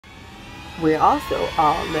We also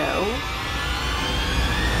all know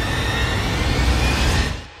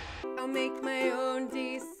I'll make my own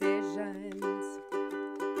decisions.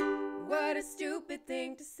 What a stupid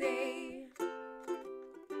thing to say.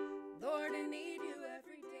 Lord, I need you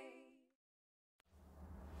every day.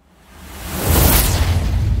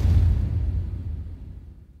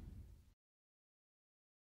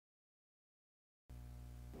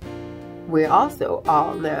 we also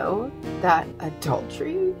all know that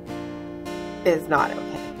adultery is not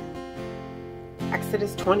okay.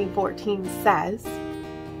 Exodus 20:14 says,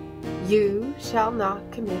 "You shall not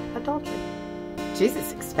commit adultery."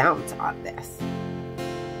 Jesus expounds on this.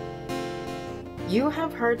 You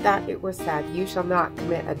have heard that it was said, "You shall not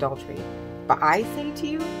commit adultery." But I say to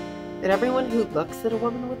you that everyone who looks at a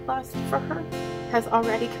woman with lust for her has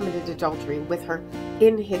already committed adultery with her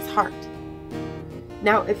in his heart.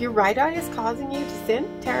 Now, if your right eye is causing you to sin,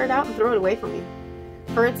 tear it out and throw it away from you.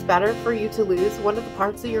 For it's better for you to lose one of the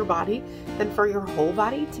parts of your body than for your whole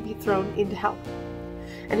body to be thrown into hell.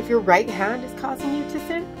 And if your right hand is causing you to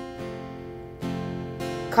sin,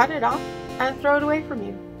 cut it off and throw it away from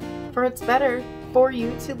you. For it's better for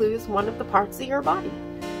you to lose one of the parts of your body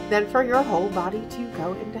than for your whole body to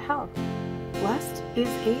go into hell. Lust is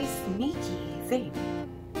a sneaky thing.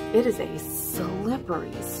 It is a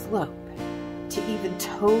slippery slope to even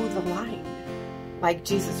toe the line, like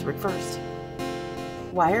Jesus refers to.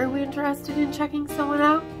 Why are we interested in checking someone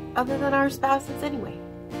out other than our spouses anyway?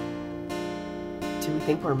 Do we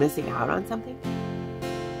think we're missing out on something?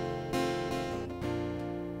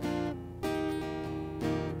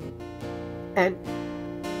 And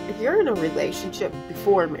if you're in a relationship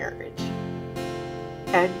before marriage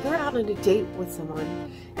and you're out on a date with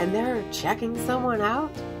someone and they're checking someone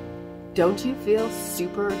out, don't you feel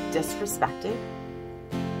super disrespected?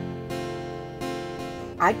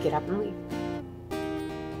 I'd get up and leave.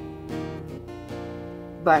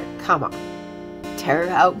 But come on, tear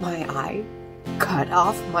out my eye, cut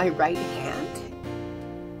off my right hand?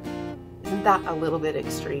 Isn't that a little bit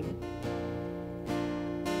extreme?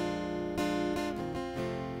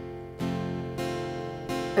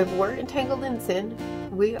 If we're entangled in sin,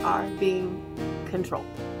 we are being controlled.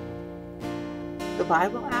 The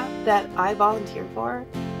Bible app that I volunteer for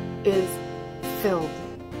is filled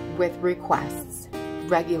with requests,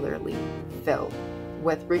 regularly filled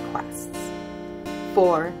with requests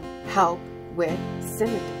for help with sin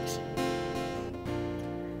addiction.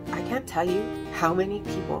 I can't tell you how many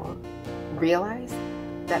people realize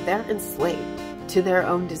that they're enslaved to their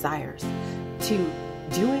own desires, to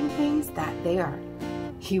doing things that they are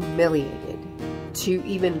humiliated to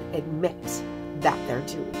even admit that they're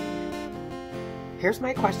doing. Here's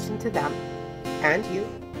my question to them, and you,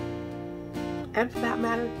 and for that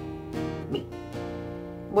matter, me.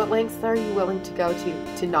 What lengths are you willing to go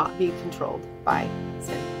to not be controlled by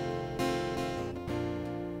sin?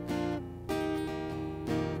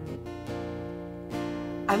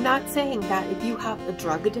 I'm not saying that if you have a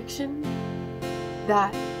drug addiction,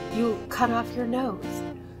 that you cut off your nose,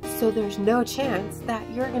 so there's no chance that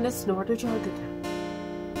you're going to snort a drug again.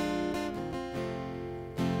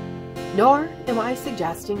 Nor am I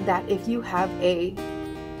suggesting that if you have a,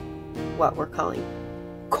 what we're calling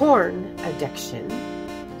corn addiction,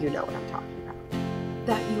 you know what I'm talking about,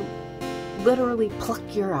 that you literally pluck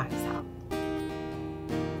your eyes out.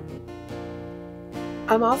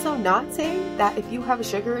 I'm also not saying that if you have a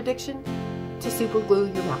sugar addiction, to super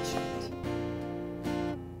glue your mouth shut.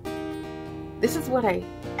 This is what I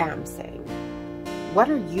am saying. What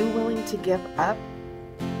are you willing to give up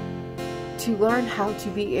to learn how to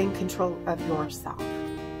be in control of yourself?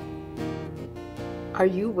 Are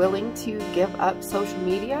you willing to give up social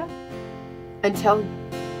media until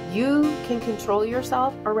you can control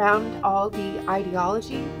yourself around all the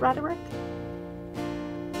ideology rhetoric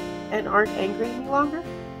and aren't angry any longer?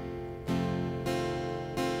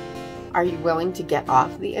 Are you willing to get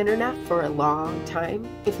off the internet for a long time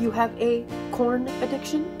if you have a corn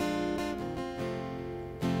addiction?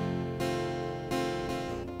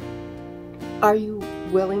 Are you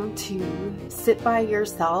willing to sit by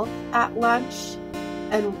yourself at lunch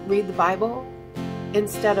and read the Bible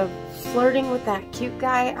instead of flirting with that cute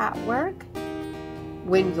guy at work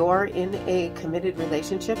when you're in a committed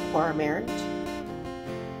relationship or a marriage?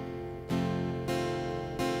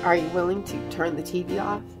 Are you willing to turn the TV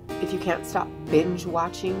off if you can't stop binge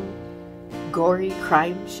watching gory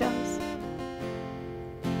crime shows?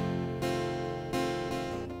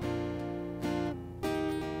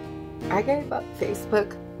 I gave up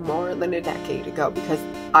Facebook more than a decade ago because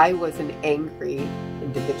I was an angry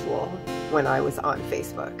individual when I was on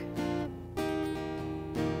Facebook.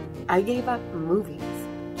 I gave up movies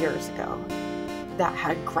years ago that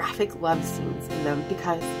had graphic love scenes in them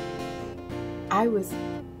because I was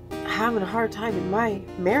having a hard time in my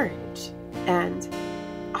marriage, and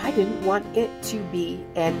I didn't want it to be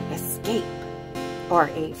an escape or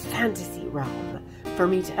a fantasy realm for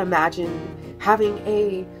me to imagine having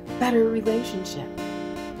a better relationship.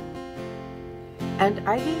 And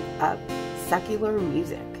I gave up secular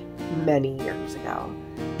music many years ago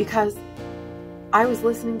because I was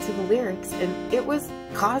listening to the lyrics and it was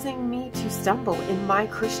causing me to stumble in my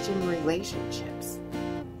Christian relationships.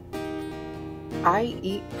 I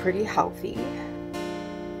eat pretty healthy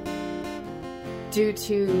due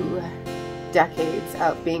to decades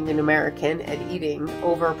of being an American and eating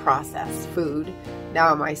over-processed food.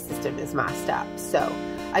 Now my system is messed up. So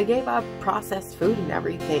I gave up processed food and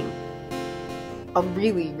everything a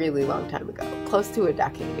really, really long time ago, close to a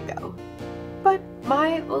decade ago. But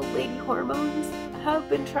my old lady hormones have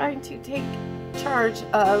been trying to take charge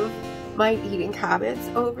of my eating habits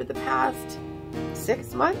over the past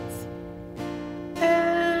 6 months.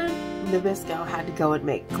 And Nabisco had to go and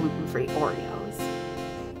make gluten-free Oreos.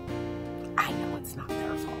 I know it's not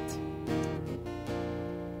their fault.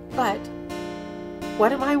 But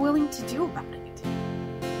what am I willing to do about it?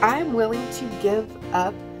 I'm willing to give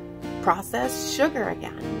up processed sugar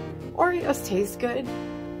again. Oreos taste good.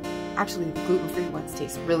 Actually, the gluten-free ones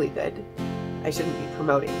taste really good. I shouldn't be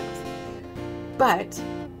promoting those. But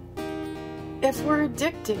if we're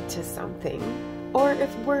addicted to something, or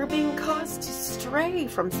if we're being caused to stray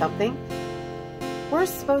from something, we're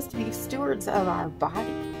supposed to be stewards of our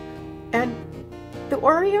body. And the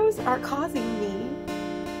Oreos are causing me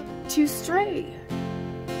to stray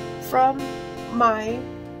from my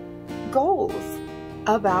goals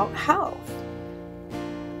about health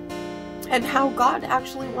and how God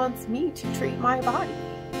actually wants me to treat my body.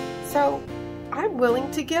 So I'm willing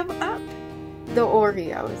to give up the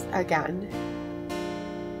Oreos again.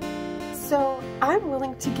 So I'm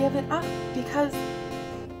willing to give it up because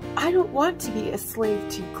I don't want to be a slave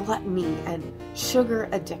to gluttony and sugar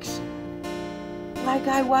addiction like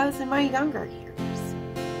I was in my younger years.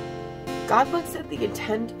 God looks at the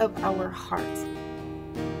intent of our hearts,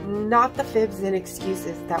 not the fibs and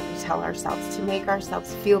excuses that we tell ourselves to make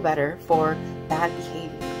ourselves feel better for bad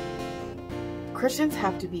behavior. Christians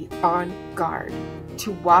have to be on guard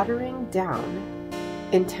to watering down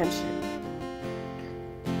intention.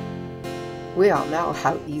 We all know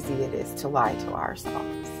how easy it is to lie to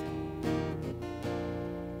ourselves.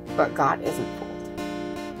 But God isn't fooled.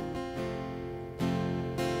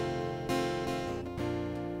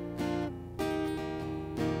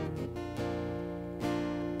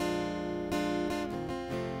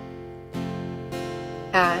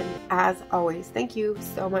 And as always, thank you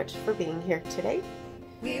so much for being here today.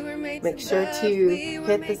 Make sure to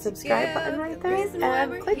hit the subscribe button right there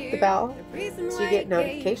and click the bell so you get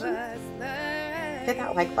notifications. Hit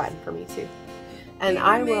that like button for me too. And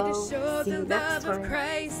I will see you next time.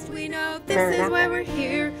 This is why we're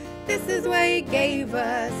here. This is why He gave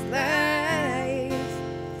us life.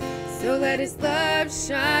 So let His love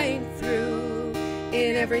shine through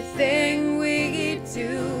in everything we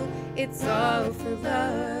do. It's all for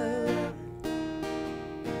love.